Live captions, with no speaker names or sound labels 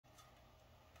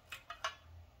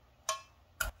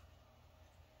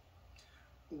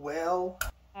Well...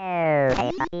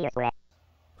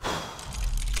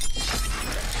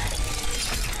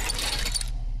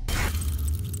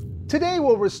 Today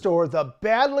we'll restore the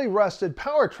badly rusted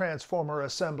power transformer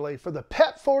assembly for the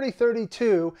PET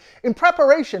 4032 in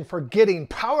preparation for getting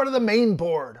power to the main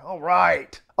board. All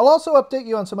right. I'll also update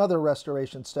you on some other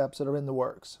restoration steps that are in the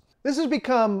works. This has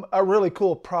become a really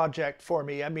cool project for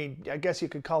me. I mean, I guess you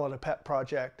could call it a pet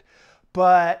project.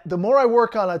 But the more I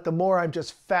work on it, the more I'm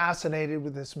just fascinated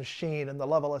with this machine and the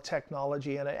level of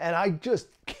technology in it. And I just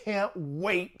can't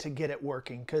wait to get it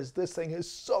working because this thing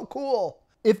is so cool.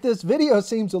 If this video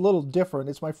seems a little different,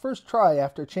 it's my first try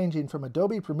after changing from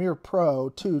Adobe Premiere Pro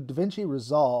to DaVinci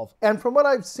Resolve. And from what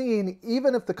I've seen,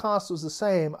 even if the cost was the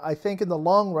same, I think in the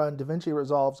long run, DaVinci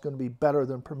Resolve is going to be better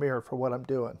than Premiere for what I'm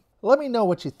doing. Let me know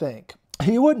what you think.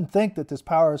 You wouldn't think that this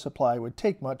power supply would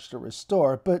take much to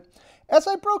restore, but as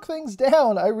I broke things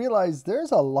down, I realized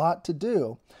there's a lot to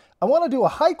do. I want to do a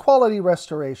high quality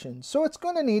restoration, so it's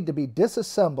going to need to be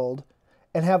disassembled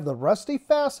and have the rusty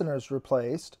fasteners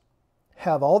replaced,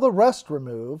 have all the rust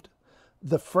removed,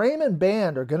 the frame and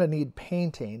band are going to need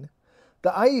painting,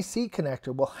 the IEC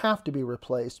connector will have to be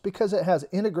replaced because it has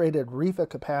integrated REFA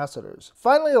capacitors.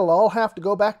 Finally, it'll all have to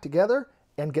go back together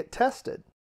and get tested.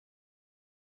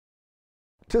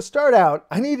 To start out,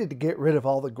 I needed to get rid of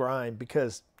all the grime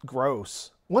because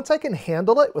gross. Once I can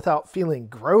handle it without feeling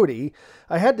grody,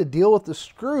 I had to deal with the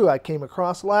screw I came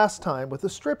across last time with a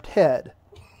stripped head.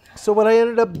 So what I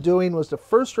ended up doing was to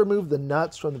first remove the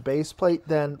nuts from the base plate,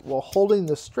 then while holding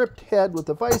the stripped head with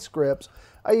the vice grips,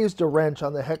 I used a wrench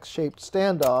on the hex-shaped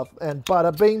standoff and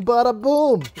bada bing bada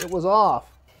boom, it was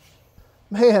off.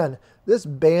 Man, this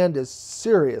band is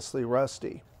seriously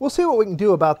rusty. We'll see what we can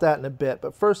do about that in a bit,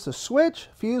 but first the switch,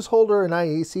 fuse holder, and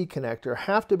IEC connector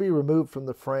have to be removed from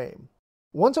the frame.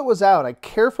 Once it was out, I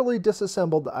carefully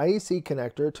disassembled the IEC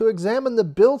connector to examine the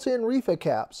built-in REFA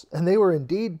caps, and they were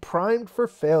indeed primed for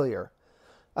failure.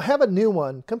 I have a new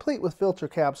one, complete with filter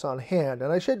caps on hand,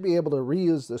 and I should be able to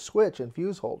reuse the switch and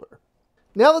fuse holder.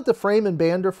 Now that the frame and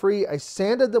band are free, I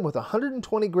sanded them with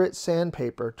 120 grit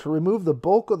sandpaper to remove the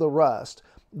bulk of the rust,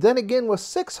 then again with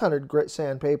 600 grit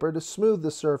sandpaper to smooth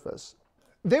the surface.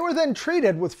 They were then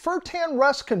treated with Fertan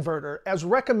rust converter as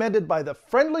recommended by the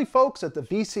friendly folks at the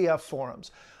VCF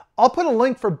Forums. I'll put a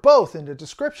link for both in the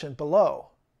description below.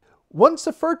 Once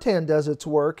the Fertan does its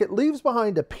work, it leaves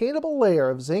behind a paintable layer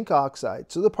of zinc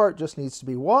oxide, so the part just needs to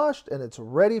be washed and it's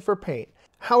ready for paint.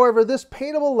 However, this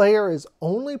paintable layer is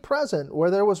only present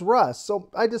where there was rust, so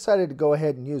I decided to go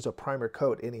ahead and use a primer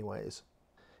coat anyways.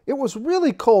 It was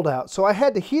really cold out, so I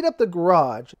had to heat up the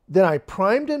garage. Then I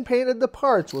primed and painted the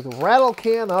parts with Rattle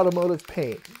Can automotive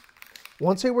paint.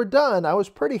 Once they were done, I was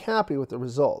pretty happy with the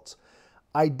results.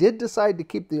 I did decide to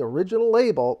keep the original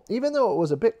label, even though it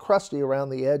was a bit crusty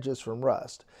around the edges from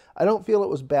rust. I don't feel it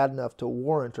was bad enough to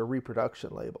warrant a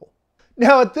reproduction label.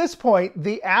 Now at this point,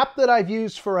 the app that I've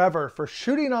used forever for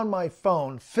shooting on my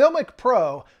phone, Filmic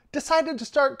Pro, decided to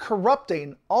start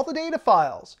corrupting all the data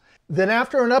files. Then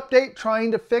after an update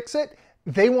trying to fix it,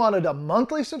 they wanted a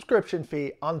monthly subscription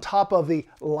fee on top of the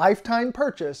lifetime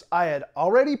purchase I had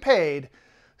already paid,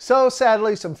 so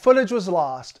sadly some footage was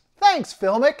lost. Thanks,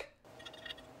 Filmic!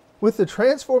 With the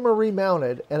transformer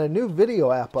remounted and a new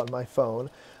video app on my phone,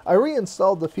 I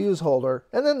reinstalled the fuse holder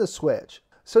and then the switch.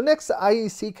 So next the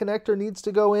IEC connector needs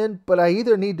to go in, but I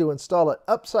either need to install it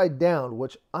upside down,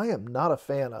 which I am not a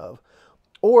fan of,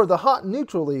 or the hot and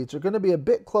neutral leads are going to be a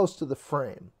bit close to the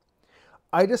frame.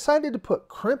 I decided to put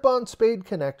crimp-on spade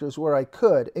connectors where I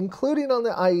could, including on the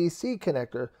IEC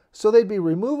connector, so they'd be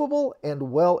removable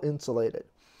and well insulated.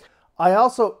 I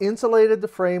also insulated the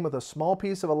frame with a small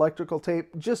piece of electrical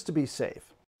tape just to be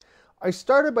safe. I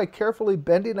started by carefully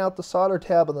bending out the solder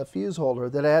tab on the fuse holder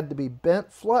that had to be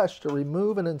bent flush to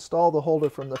remove and install the holder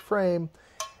from the frame,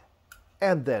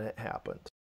 and then it happened.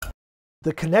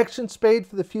 The connection spade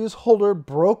for the fuse holder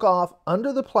broke off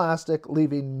under the plastic,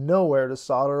 leaving nowhere to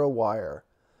solder a wire.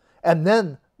 And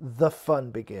then the fun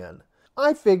began.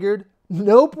 I figured,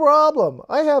 no problem,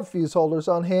 I have fuse holders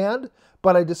on hand,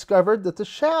 but I discovered that the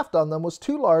shaft on them was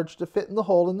too large to fit in the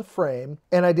hole in the frame,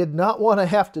 and I did not want to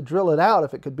have to drill it out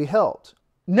if it could be helped.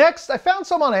 Next, I found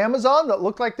some on Amazon that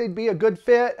looked like they'd be a good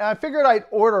fit, and I figured I'd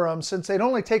order them since they'd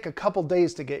only take a couple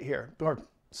days to get here, or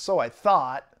so I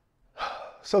thought.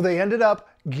 So they ended up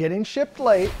getting shipped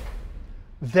late,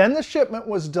 then the shipment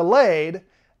was delayed,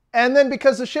 and then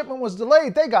because the shipment was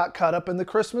delayed, they got caught up in the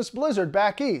Christmas blizzard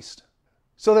back east.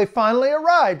 So they finally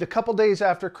arrived a couple days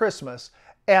after Christmas,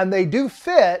 and they do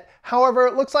fit. However,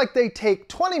 it looks like they take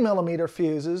 20mm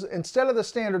fuses instead of the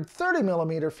standard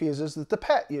 30mm fuses that the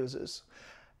PET uses.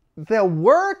 They'll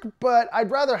work, but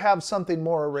I'd rather have something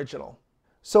more original.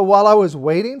 So while I was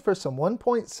waiting for some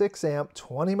 1.6 amp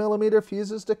 20mm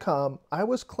fuses to come, I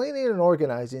was cleaning and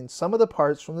organizing some of the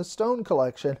parts from the stone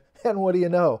collection, and what do you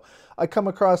know? I come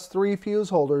across 3 fuse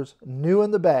holders, new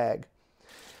in the bag.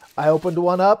 I opened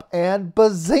one up and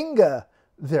bazinga!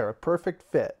 They're a perfect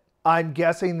fit. I'm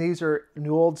guessing these are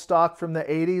new old stock from the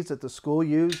 80s that the school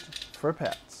used for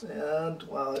pets. And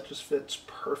wow, it just fits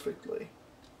perfectly.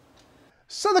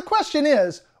 So the question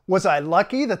is, was I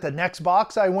lucky that the next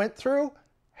box I went through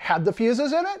had the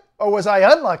fuses in it? Or was I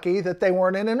unlucky that they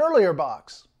weren't in an earlier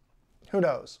box? Who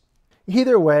knows?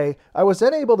 Either way, I was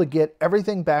then able to get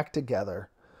everything back together.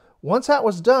 Once that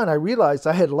was done, I realized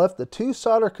I had left the 2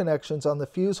 solder connections on the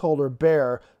fuse holder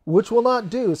bare, which will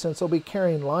not do since they'll be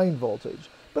carrying line voltage.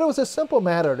 But it was a simple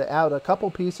matter to add a couple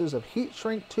pieces of heat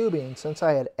shrink tubing since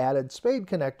I had added spade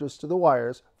connectors to the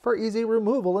wires for easy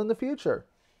removal in the future.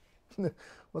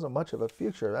 Wasn't much of a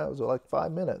future, that was like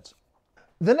 5 minutes.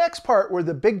 The next part where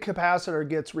the big capacitor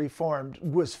gets reformed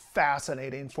was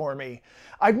fascinating for me.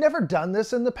 I've never done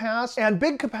this in the past, and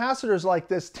big capacitors like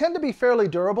this tend to be fairly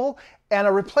durable, and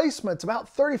a replacement's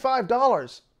about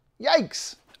 $35.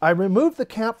 Yikes! I removed the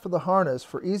cap for the harness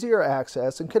for easier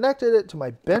access and connected it to my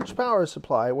bench power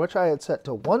supply, which I had set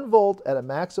to 1 volt at a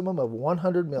maximum of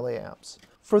 100 milliamps.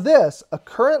 For this, a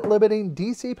current limiting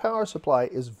DC power supply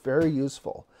is very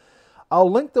useful. I'll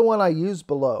link the one I used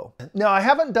below. Now, I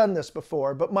haven't done this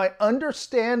before, but my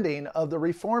understanding of the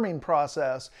reforming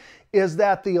process is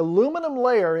that the aluminum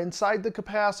layer inside the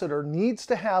capacitor needs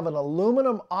to have an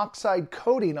aluminum oxide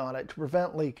coating on it to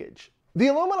prevent leakage. The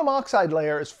aluminum oxide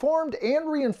layer is formed and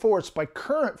reinforced by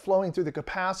current flowing through the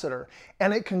capacitor,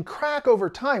 and it can crack over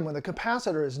time when the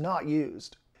capacitor is not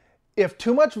used. If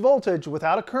too much voltage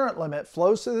without a current limit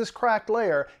flows through this cracked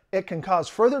layer, it can cause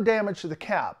further damage to the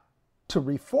cap. To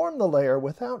reform the layer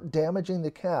without damaging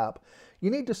the cap, you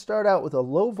need to start out with a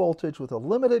low voltage with a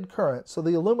limited current so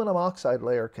the aluminum oxide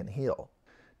layer can heal.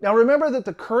 Now remember that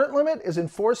the current limit is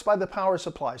enforced by the power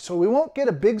supply, so we won't get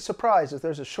a big surprise if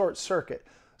there's a short circuit.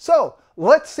 So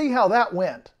let's see how that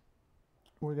went.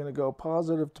 We're going to go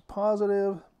positive to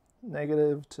positive,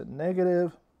 negative to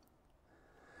negative.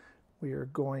 We are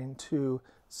going to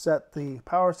set the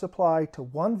power supply to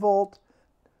 1 volt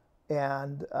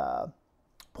and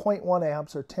 0.1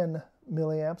 amps or 10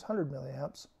 milliamps, 100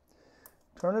 milliamps.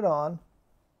 Turn it on,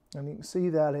 and you can see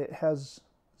that it has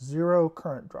 0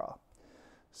 current draw.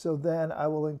 So then I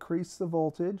will increase the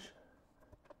voltage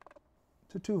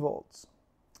to 2 volts.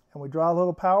 And we draw a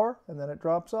little power, and then it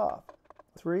drops off.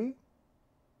 3.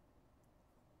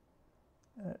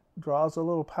 And it draws a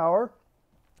little power.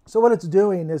 So what it's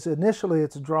doing is initially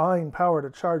it's drawing power to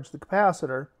charge the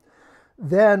capacitor.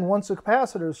 Then once the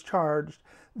capacitor is charged,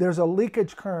 there's a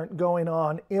leakage current going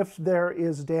on if there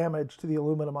is damage to the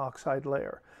aluminum oxide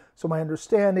layer. So my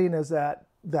understanding is that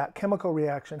that chemical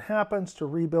reaction happens to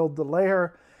rebuild the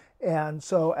layer. And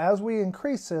so as we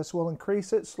increase this, we'll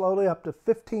increase it slowly up to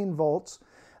 15 volts,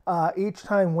 each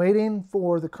time waiting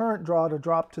for the current draw to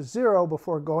drop to 0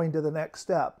 before going to the next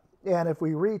step. And if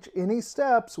we reach any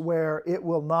steps where it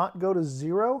will not go to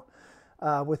 0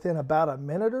 within about a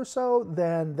minute or so,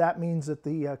 then that means that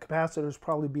the capacitor is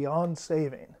probably beyond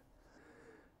saving.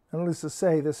 And needless to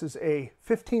say, this is a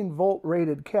 15 volt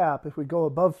rated cap. If we go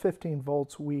above 15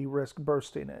 volts, we risk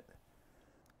bursting it.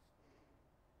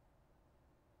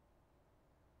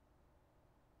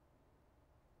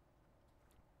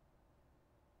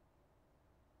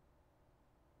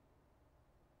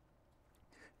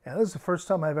 And this is the first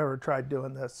time I've ever tried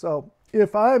doing this. So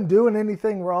if I'm doing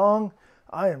anything wrong,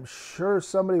 I am sure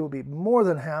somebody will be more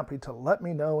than happy to let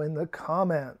me know in the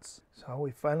comments. So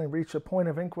we finally reached a point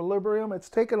of equilibrium. It's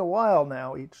taken a while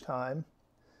now each time.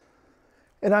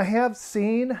 And I have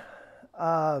seen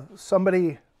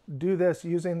somebody do this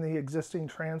using the existing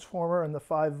transformer and the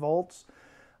 5 volts.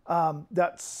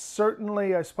 That's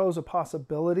certainly, I suppose, a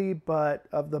possibility, but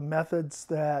of the methods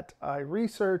that I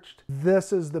researched,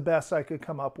 this is the best I could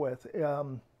come up with.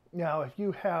 Now, if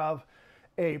you have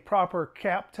a proper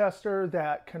cap tester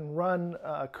that can run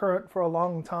current for a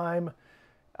long time,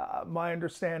 my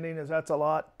understanding is that's a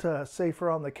lot safer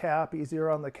on the cap, easier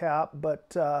on the cap,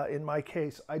 but in my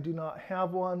case, I do not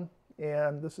have one,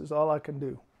 and this is all I can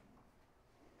do.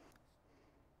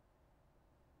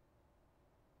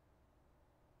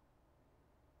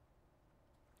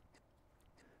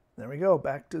 There we go,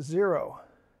 back to 0.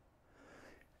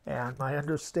 And my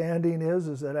understanding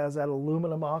is that as that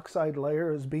aluminum oxide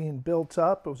layer is being built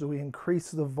up, as we increase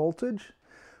the voltage,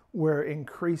 we're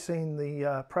increasing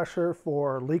the pressure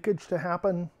for leakage to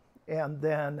happen. And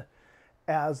then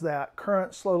As that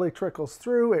current slowly trickles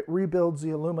through, it rebuilds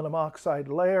the aluminum oxide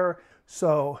layer.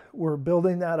 So we're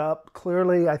building that up.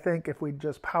 Clearly, I think if we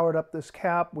just powered up this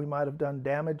cap, we might have done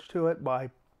damage to it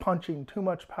by punching too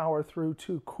much power through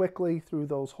too quickly through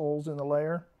those holes in the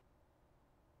layer.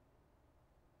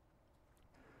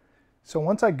 So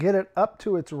once I get it up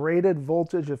to its rated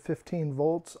voltage of 15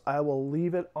 volts, I will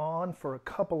leave it on for a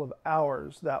couple of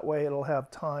hours. That way it'll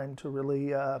have time to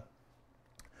really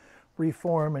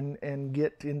reform and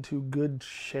get into good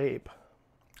shape.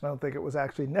 I don't think it was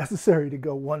actually necessary to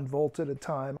go 1 volt at a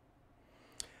time.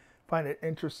 I find it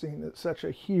interesting that such a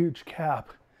huge cap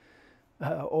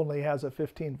only has a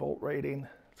 15 volt rating.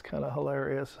 It's kind of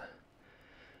hilarious.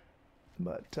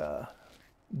 But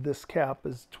this cap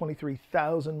is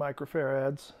 23,000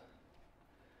 microfarads.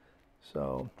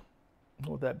 So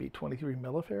would that be 23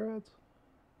 millifarads?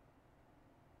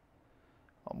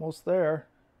 Almost there.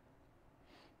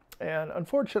 And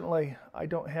unfortunately, I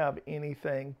don't have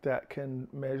anything that can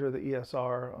measure the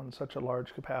ESR on such a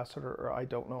large capacitor, or I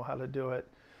don't know how to do it.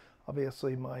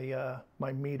 Obviously,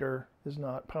 my meter is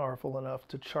not powerful enough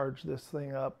to charge this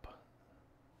thing up.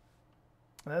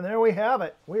 And there we have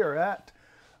it. We are at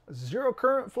 0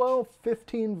 current flow,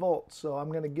 15 volts. So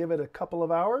I'm going to give it a couple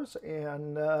of hours,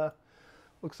 and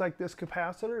looks like this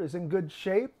capacitor is in good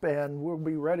shape, and we'll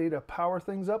be ready to power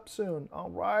things up soon.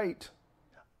 All right.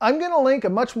 I'm going to link a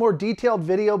much more detailed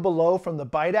video below from the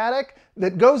Byte Attic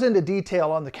that goes into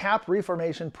detail on the cap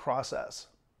reformation process.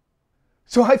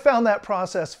 So I found that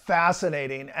process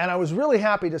fascinating, and I was really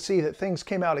happy to see that things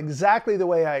came out exactly the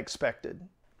way I expected.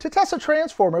 To test a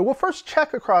transformer, we'll first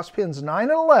check across pins 9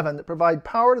 and 11 that provide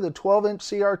power to the 12-inch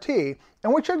CRT,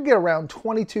 and we should get around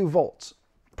 22 volts.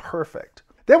 Perfect.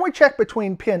 Then we check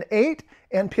between pin 8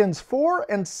 and pins 4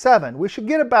 and 7. We should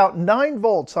get about 9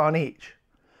 volts on each.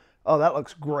 Oh, that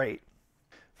looks great.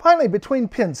 Finally, between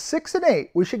pins 6 and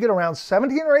 8, we should get around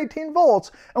 17 or 18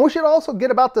 volts, and we should also get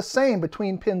about the same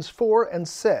between pins 4 and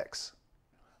 6.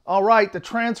 All right, the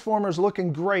transformer's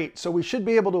looking great, so we should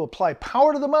be able to apply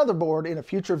power to the motherboard in a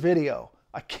future video.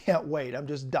 I can't wait. I'm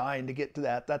just dying to get to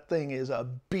that. That thing is a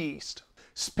beast.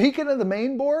 Speaking of the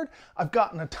main board, I've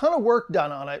gotten a ton of work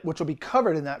done on it, which will be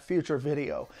covered in that future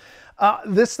video.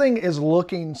 This thing is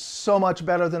looking so much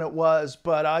better than it was,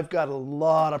 but I've got a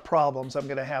lot of problems I'm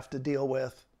going to have to deal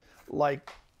with, like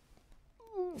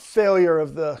failure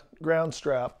of the ground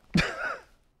strap.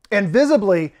 And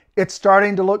visibly, it's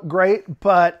starting to look great,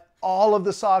 but all of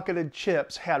the socketed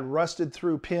chips had rusted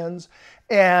through pins,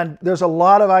 and there's a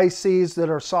lot of ICs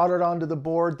that are soldered onto the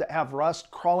board that have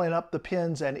rust crawling up the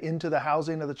pins and into the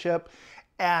housing of the chip,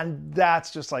 and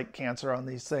that's just like cancer on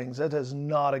these things. That is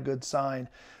not a good sign.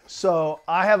 So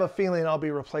I have a feeling I'll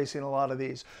be replacing a lot of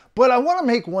these. But I want to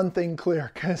make one thing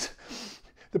clear, because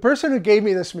the person who gave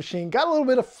me this machine got a little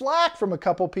bit of flack from a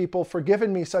couple people for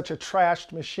giving me such a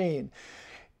trashed machine.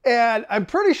 And I'm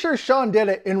pretty sure Sean did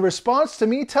it in response to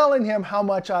me telling him how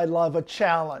much I love a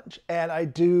challenge. And I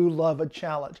do love a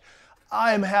challenge.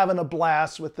 I'm having a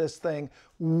blast with this thing.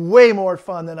 Way more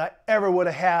fun than I ever would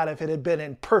have had if it had been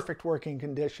in perfect working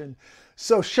condition.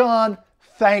 So Sean,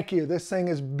 thank you. This thing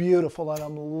is beautiful and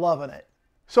I'm loving it.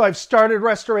 So I've started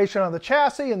restoration on the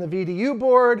chassis and the VDU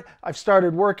board. I've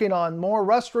started working on more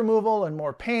rust removal and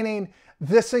more painting.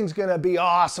 This thing's gonna be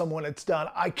awesome when it's done.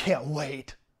 I can't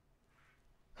wait.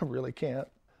 I really can't.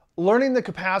 Learning the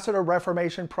capacitor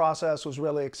reformation process was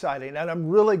really exciting, and I'm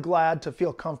really glad to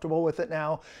feel comfortable with it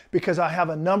now, because I have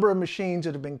a number of machines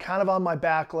that have been kind of on my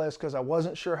backlist because I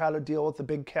wasn't sure how to deal with the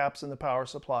big caps and the power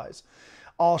supplies.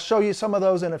 I'll show you some of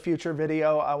those in a future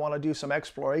video. I want to do some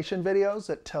exploration videos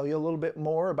that tell you a little bit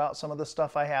more about some of the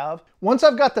stuff I have. Once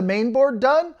I've got the main board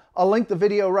done, I'll link the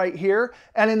video right here.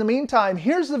 And in the meantime,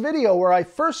 here's the video where I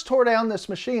first tore down this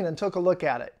machine and took a look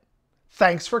at it.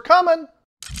 Thanks for coming.